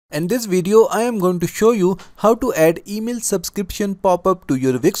In this video, I am going to show you how to add email subscription pop-up to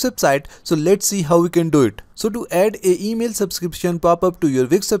your Wix website. So let's see how we can do it. So to add a email subscription pop-up to your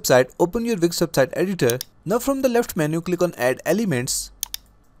Wix website, open your Wix website editor. Now from the left menu, click on Add Elements.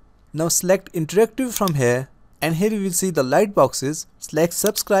 Now select Interactive from here, and here you will see the light boxes. Select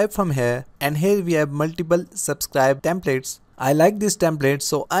Subscribe from here, and here we have multiple subscribe templates. I like this template,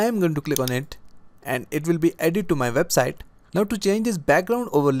 so I am going to click on it, and it will be added to my website. Now to change this background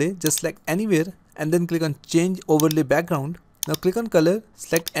overlay, just select anywhere and then click on Change Overlay Background. Now click on Color,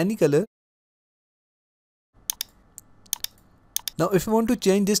 select any color. Now if you want to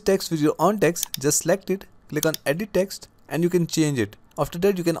change this text with your own text, just select it, click on Edit Text, and you can change it. After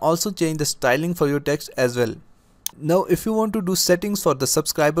that, you can also change the styling for your text as well. Now if you want to do settings for the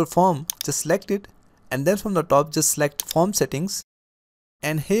subscriber form, just select it, and then from the top just select Form Settings,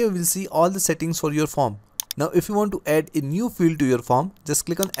 and here you will see all the settings for your form. Now if you want to add a new field to your form, just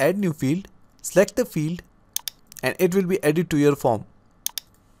click on Add New Field, select the field, and it will be added to your form.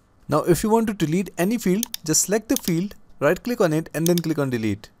 Now if you want to delete any field, just select the field, right click on it, and then click on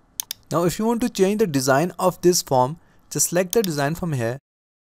Delete. Now if you want to change the design of this form, just select the design from here,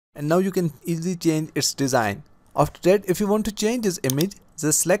 and now you can easily change its design. After that, if you want to change this image,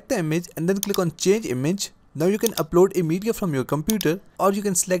 just select the image and then click on Change Image. Now you can upload a media from your computer, or you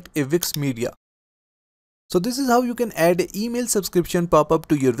can select a Wix media. So this is how you can add an email subscription pop-up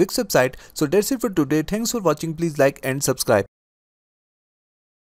to your Wix website. So that's it for today. Thanks for watching. Please like and subscribe.